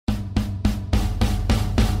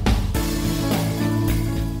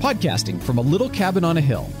Podcasting from a little cabin on a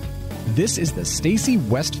hill, this is the Stacy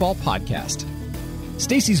Westfall Podcast.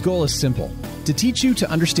 Stacy's goal is simple: to teach you to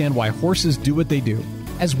understand why horses do what they do,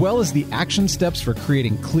 as well as the action steps for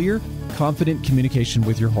creating clear, confident communication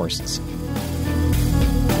with your horses.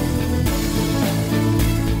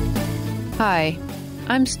 Hi,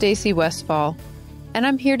 I'm Stacy Westfall, and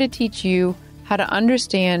I'm here to teach you how to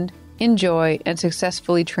understand, enjoy, and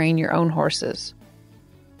successfully train your own horses.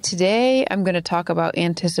 Today, I'm going to talk about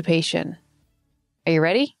anticipation. Are you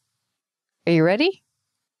ready? Are you ready?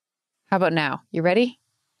 How about now? You ready?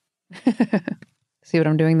 See what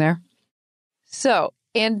I'm doing there? So,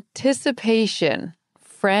 anticipation,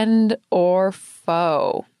 friend or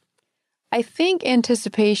foe? I think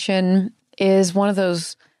anticipation is one of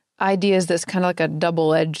those ideas that's kind of like a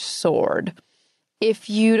double-edged sword. If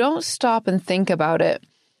you don't stop and think about it,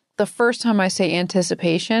 the first time I say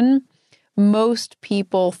anticipation, most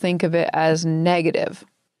people think of it as negative.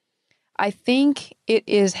 I think it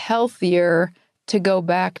is healthier to go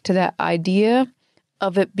back to that idea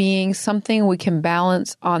of it being something we can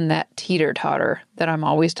balance on that teeter-totter that I'm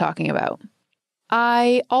always talking about.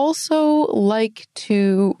 I also like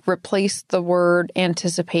to replace the word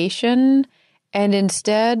anticipation, and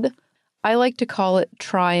instead, I like to call it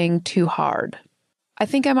trying too hard. I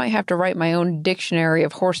think I might have to write my own dictionary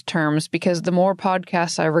of horse terms, because the more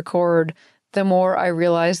podcasts I record, the more I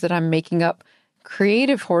realize that I'm making up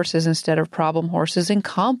creative horses instead of problem horses and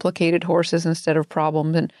complicated horses instead of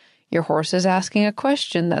problems. And your horse is asking a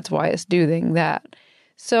question. That's why it's doing that.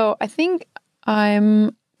 So I think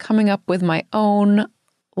I'm coming up with my own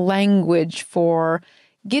language for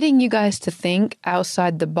getting you guys to think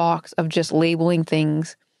outside the box of just labeling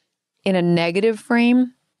things in a negative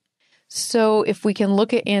frame. So if we can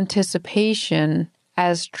look at anticipation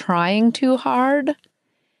as trying too hard,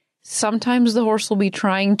 sometimes the horse will be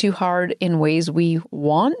trying too hard in ways we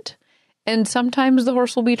want, and sometimes the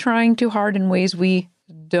horse will be trying too hard in ways we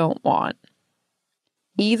don't want.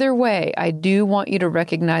 Either way, I do want you to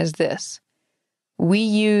recognize this. We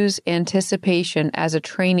use anticipation as a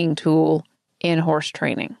training tool in horse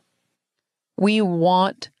training. We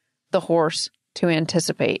want the horse to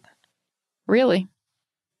anticipate. Really.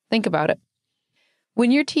 Think about it.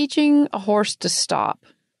 When you're teaching a horse to stop,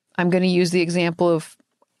 I'm going to use the example of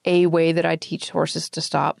a way that I teach horses to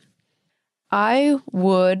stop. I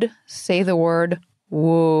would say the word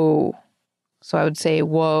whoa. So I would say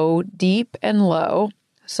whoa, deep and low,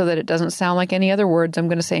 so that it doesn't sound like any other words I'm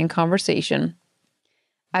going to say in conversation.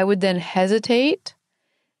 I would then hesitate.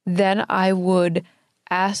 Then I would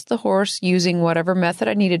ask the horse, using whatever method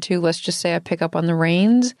I needed to. Let's just say I pick up on the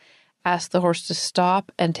reins, ask the horse to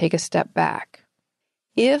stop and take a step back.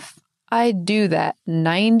 If I do that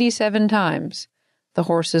 97 times, the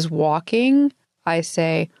horse is walking, I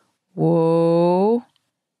say, whoa.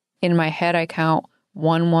 In my head, I count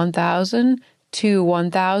 1, 1,000, 2,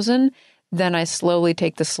 1,000. Then I slowly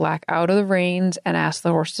take the slack out of the reins and ask the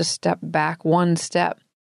horse to step back 1 step.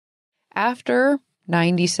 After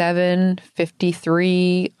 97,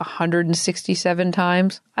 53, 167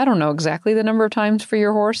 times, I don't know exactly the number of times for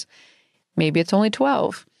your horse. Maybe it's only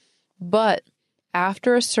 12. But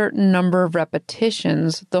after a certain number of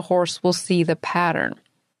repetitions, the horse will see the pattern.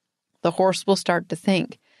 The horse will start to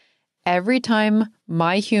think, every time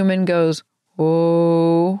my human goes,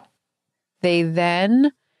 whoa, they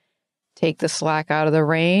then take the slack out of the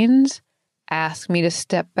reins, ask me to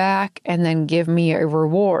step back, and then give me a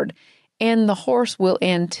reward. And the horse will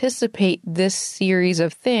anticipate this series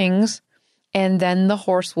of things, and then the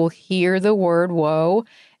horse will hear the word whoa,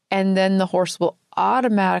 and then the horse will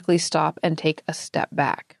automatically stop and take a step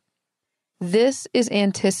back. This is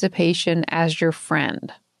anticipation as your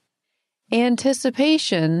friend.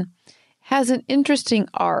 Anticipation has an interesting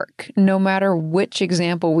arc, no matter which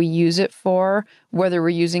example we use it for, whether we're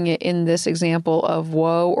using it in this example of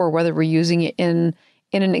whoa, or whether we're using it in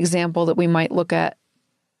an example that we might look at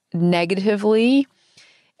negatively,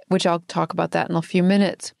 which I'll talk about that in a few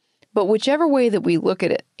minutes. But whichever way that we look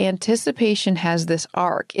at it, anticipation has this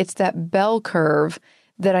arc. It's that bell curve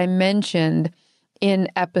that I mentioned in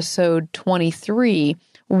episode 23,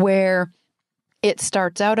 where it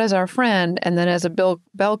starts out as our friend, and then as a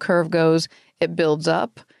bell curve goes, it builds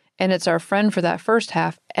up, and it's our friend for that first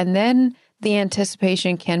half, and then the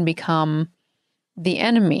anticipation can become the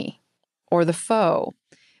enemy or the foe.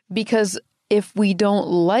 Because if we don't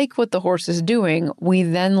like what the horse is doing, we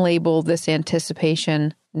then label this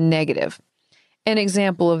anticipation negative. An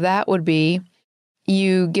example of that would be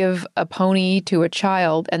you give a pony to a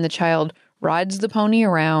child, and the child rides the pony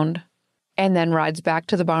around and then rides back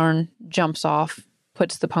to the barn, jumps off,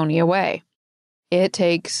 puts the pony away. It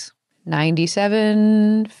takes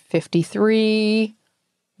 97, 53,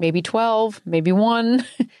 maybe 12, maybe 1.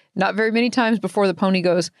 Not very many times before the pony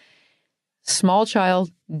goes, small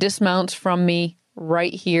child dismounts from me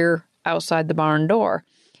right here outside the barn door.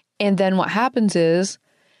 And then what happens is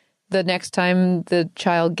the next time the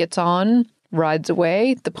child gets on, rides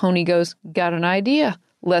away, the pony goes, got an idea.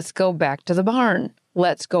 Let's go back to the barn.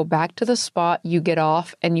 Let's go back to the spot you get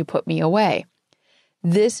off and you put me away.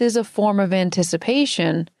 This is a form of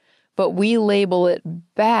anticipation, but we label it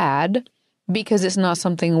bad because it's not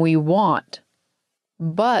something we want.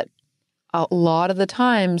 But a lot of the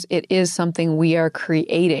times it is something we are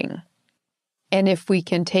creating. And if we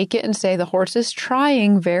can take it and say the horse is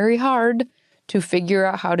trying very hard to figure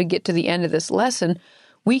out how to get to the end of this lesson,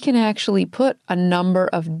 we can actually put a number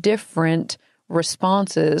of different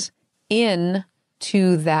responses in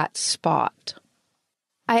to that spot.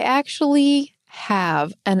 I actually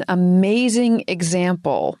have an amazing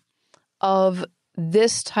example of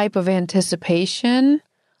this type of anticipation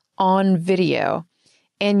on video,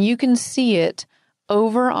 and you can see it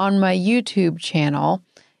over on my YouTube channel.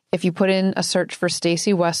 If you put in a search for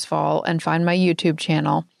Stacy Westfall and find my YouTube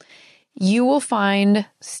channel, you will find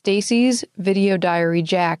Stacy's Video Diary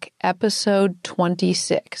Jack, episode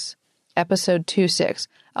 26, episode 26.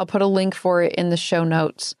 I'll put a link for it in the show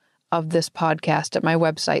notes of this podcast at my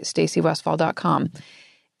website, stacywestfall.com.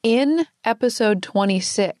 In episode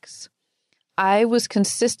 26, I was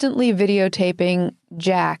consistently videotaping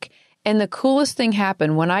Jack, and the coolest thing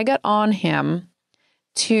happened when I got on him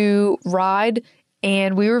to ride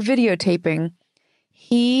and we were videotaping.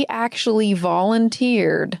 He actually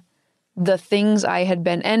volunteered the things I had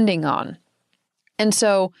been ending on. And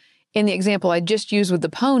so in the example I just used with the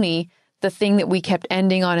pony, the thing that we kept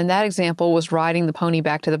ending on in that example was riding the pony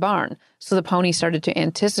back to the barn. So the pony started to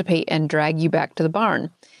anticipate and drag you back to the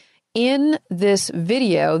barn. In this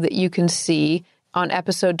video that you can see on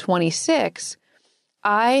episode 26,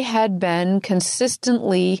 I had been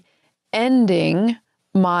consistently ending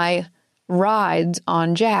my rides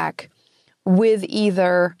on Jack with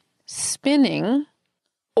either spinning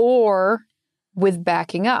or with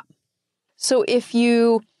backing up. So if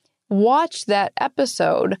you watch that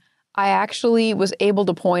episode, I actually was able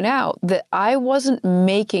to point out that I wasn't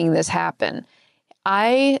making this happen.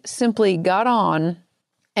 I simply got on,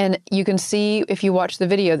 and you can see if you watch the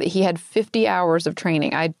video that he had 50 hours of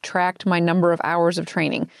training. I tracked my number of hours of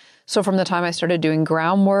training. So from the time I started doing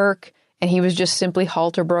groundwork, and he was just simply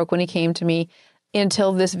halter broke when he came to me,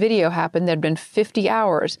 until this video happened, there'd been 50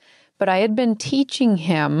 hours. But I had been teaching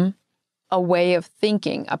him a way of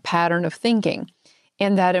thinking, a pattern of thinking.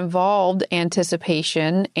 And that involved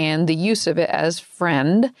anticipation and the use of it as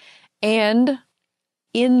friend. And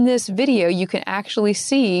in this video, you can actually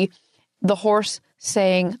see the horse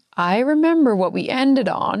saying, I remember what we ended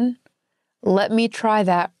on. Let me try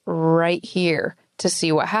that right here to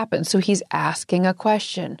see what happens. So he's asking a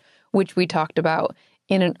question, which we talked about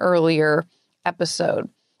in an earlier episode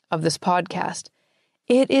of this podcast.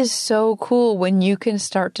 It is so cool when you can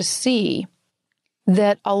start to see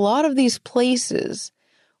that a lot of these places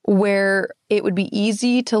where it would be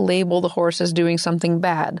easy to label the horse as doing something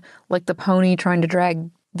bad, like the pony trying to drag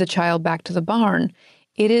the child back to the barn,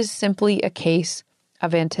 it is simply a case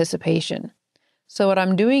of anticipation. So what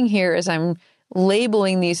I'm doing here is I'm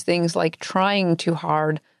labeling these things like trying too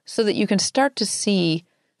hard so that you can start to see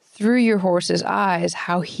through your horse's eyes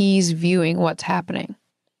how he's viewing what's happening.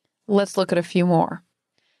 Let's look at a few more.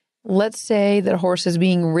 Let's say that a horse is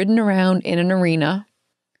being ridden around in an arena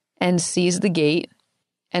and sees the gate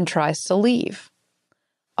and tries to leave.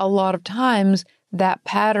 A lot of times that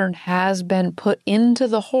pattern has been put into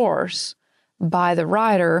the horse by the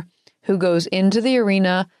rider who goes into the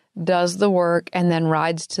arena, does the work, and then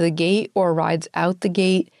rides to the gate or rides out the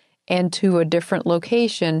gate and to a different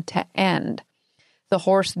location to end. The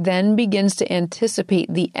horse then begins to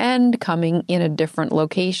anticipate the end coming in a different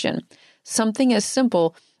location. Something as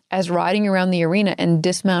simple as riding around the arena and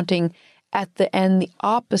dismounting at the end, the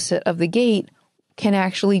opposite of the gate, can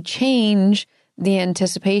actually change the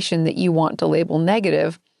anticipation that you want to label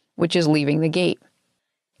negative, which is leaving the gate.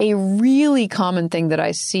 A really common thing that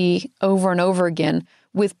I see over and over again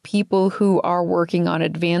with people who are working on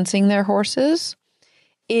advancing their horses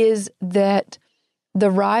is that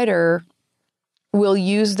the rider will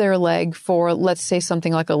use their leg for, let's say,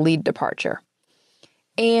 something like a lead departure.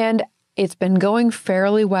 And it's been going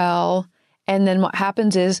fairly well. And then what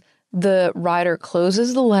happens is the rider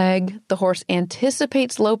closes the leg, the horse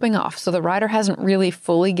anticipates loping off. So the rider hasn't really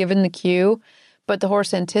fully given the cue, but the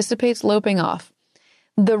horse anticipates loping off.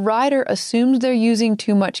 The rider assumes they're using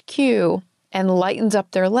too much cue and lightens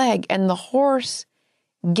up their leg, and the horse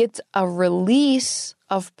gets a release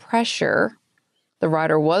of pressure. The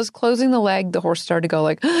rider was closing the leg. The horse started to go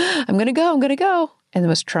like, I'm going to go, I'm going to go. And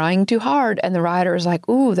was trying too hard. And the rider is like,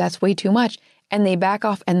 ooh, that's way too much. And they back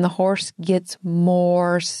off and the horse gets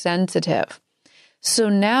more sensitive. So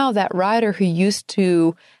now that rider who used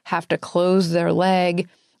to have to close their leg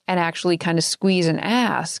and actually kind of squeeze and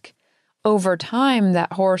ask, over time,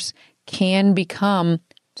 that horse can become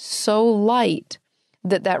so light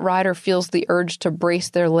that that rider feels the urge to brace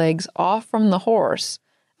their legs off from the horse.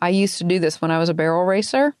 I used to do this when I was a barrel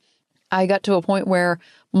racer. I got to a point where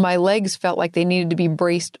my legs felt like they needed to be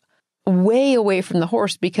braced way away from the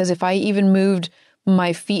horse, because if I even moved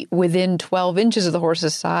my feet within 12 inches of the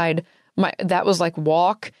horse's side, that was like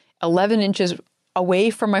walk. 11 inches away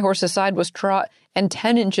from my horse's side was trot, and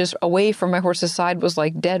 10 inches away from my horse's side was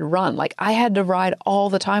like dead run. Like I had to ride all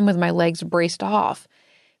the time with my legs braced off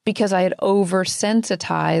because I had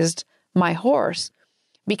oversensitized my horse,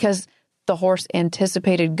 because the horse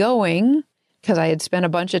anticipated going because I had spent a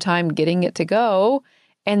bunch of time getting it to go.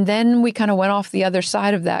 And then we kind of went off the other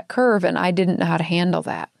side of that curve and I didn't know how to handle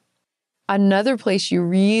that. Another place you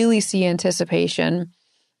really see anticipation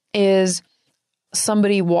is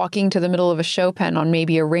somebody walking to the middle of a show pen on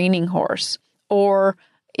maybe a reining horse. Or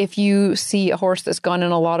if you see a horse that's gone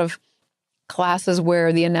in a lot of classes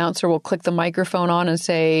where the announcer will click the microphone on and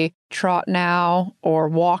say, trot now, or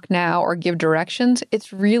walk now, or give directions.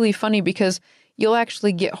 It's really funny because you'll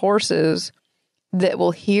actually get horses that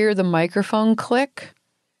will hear the microphone click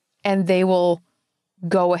and they will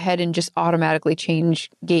go ahead and just automatically change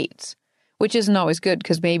gaits, which isn't always good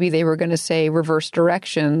because maybe they were going to say reverse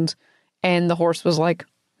directions and the horse was like,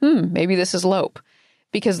 maybe this is lope.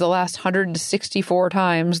 Because the last 164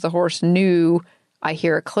 times the horse knew I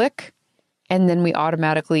hear a click and then we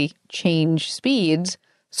automatically change speeds.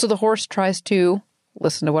 So the horse tries to,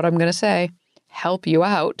 listen to what I'm going to say, help you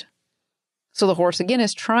out. So the horse again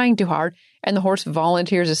is trying too hard and the horse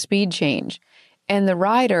volunteers a speed change. And the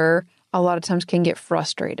rider a lot of times can get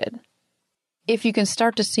frustrated. If you can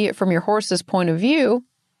start to see it from your horse's point of view,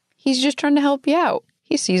 he's just trying to help you out.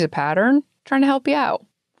 He sees a pattern, trying to help you out.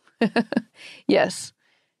 Yes,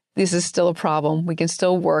 this is still a problem. We can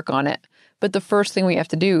still work on it. But the first thing we have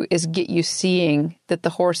to do is get you seeing that the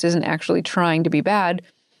horse isn't actually trying to be bad.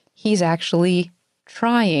 He's actually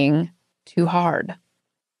trying too hard.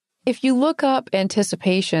 If you look up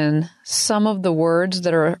anticipation, some of the words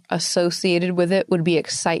that are associated with it would be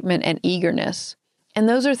excitement and eagerness. And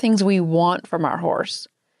those are things we want from our horse.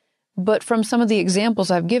 But from some of the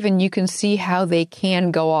examples I've given, you can see how they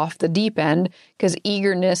can go off the deep end, because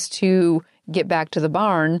eagerness to get back to the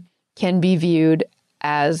barn can be viewed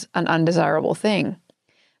as an undesirable thing.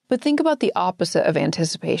 But think about the opposite of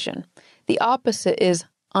anticipation. The opposite is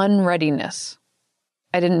unreadiness.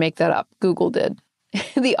 I didn't make that up. Google did.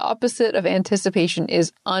 The opposite of anticipation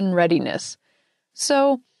is unreadiness.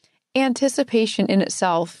 So anticipation in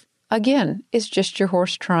itself, again, is just your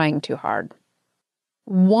horse trying too hard.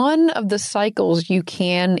 One of the cycles you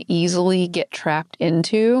can easily get trapped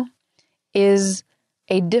into is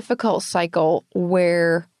a difficult cycle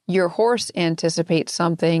where your horse anticipates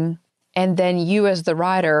something and then you as the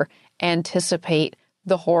rider anticipate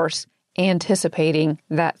the horse anticipating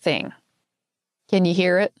that thing. Can you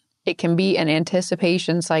hear it? It can be an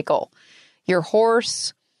anticipation cycle. Your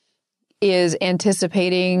horse is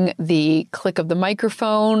anticipating the click of the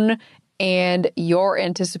microphone and you're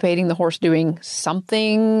anticipating the horse doing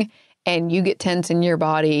something and you get tense in your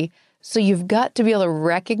body. So you've got to be able to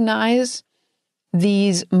recognize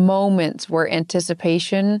these moments where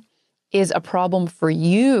anticipation is a problem for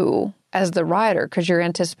you as the rider because you're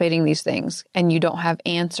anticipating these things and you don't have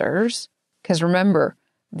answers. Because remember,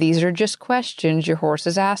 these are just questions your horse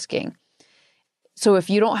is asking. So if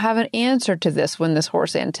you don't have an answer to this when this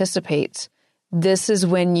horse anticipates, this is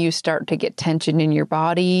when you start to get tension in your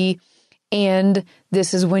body. And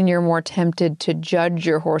this is when you're more tempted to judge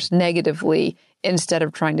your horse negatively instead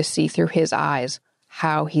of trying to see through his eyes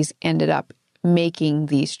how he's ended up making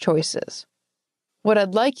these choices. What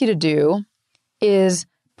I'd like you to do is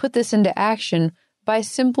put this into action by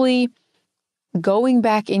simply going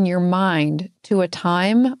back in your mind to a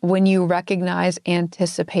time when you recognize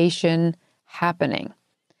anticipation happening.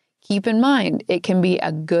 Keep in mind, it can be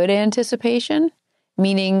a good anticipation,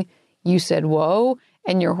 meaning you said, whoa,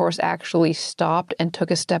 and your horse actually stopped and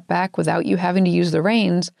took a step back without you having to use the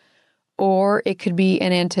reins. Or it could be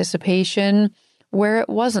an anticipation where it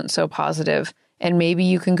wasn't so positive, and maybe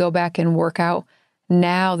you can go back and work out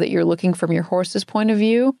now that you're looking from your horse's point of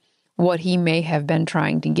view, what he may have been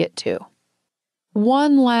trying to get to.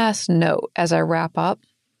 One last note as I wrap up,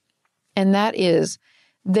 and that is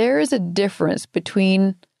There is a difference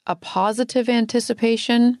between a positive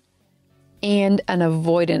anticipation and an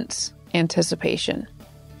avoidance anticipation.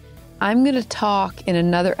 I'm going to talk in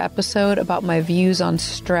another episode about my views on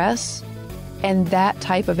stress and that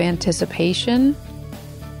type of anticipation,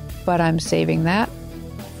 but I'm saving that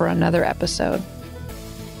for another episode.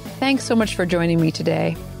 Thanks so much for joining me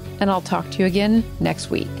today, and I'll talk to you again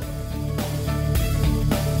next week.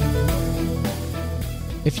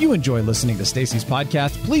 If you enjoy listening to Stacy's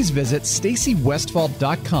podcast, please visit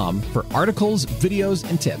stacywestfall.com for articles, videos,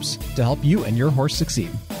 and tips to help you and your horse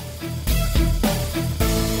succeed.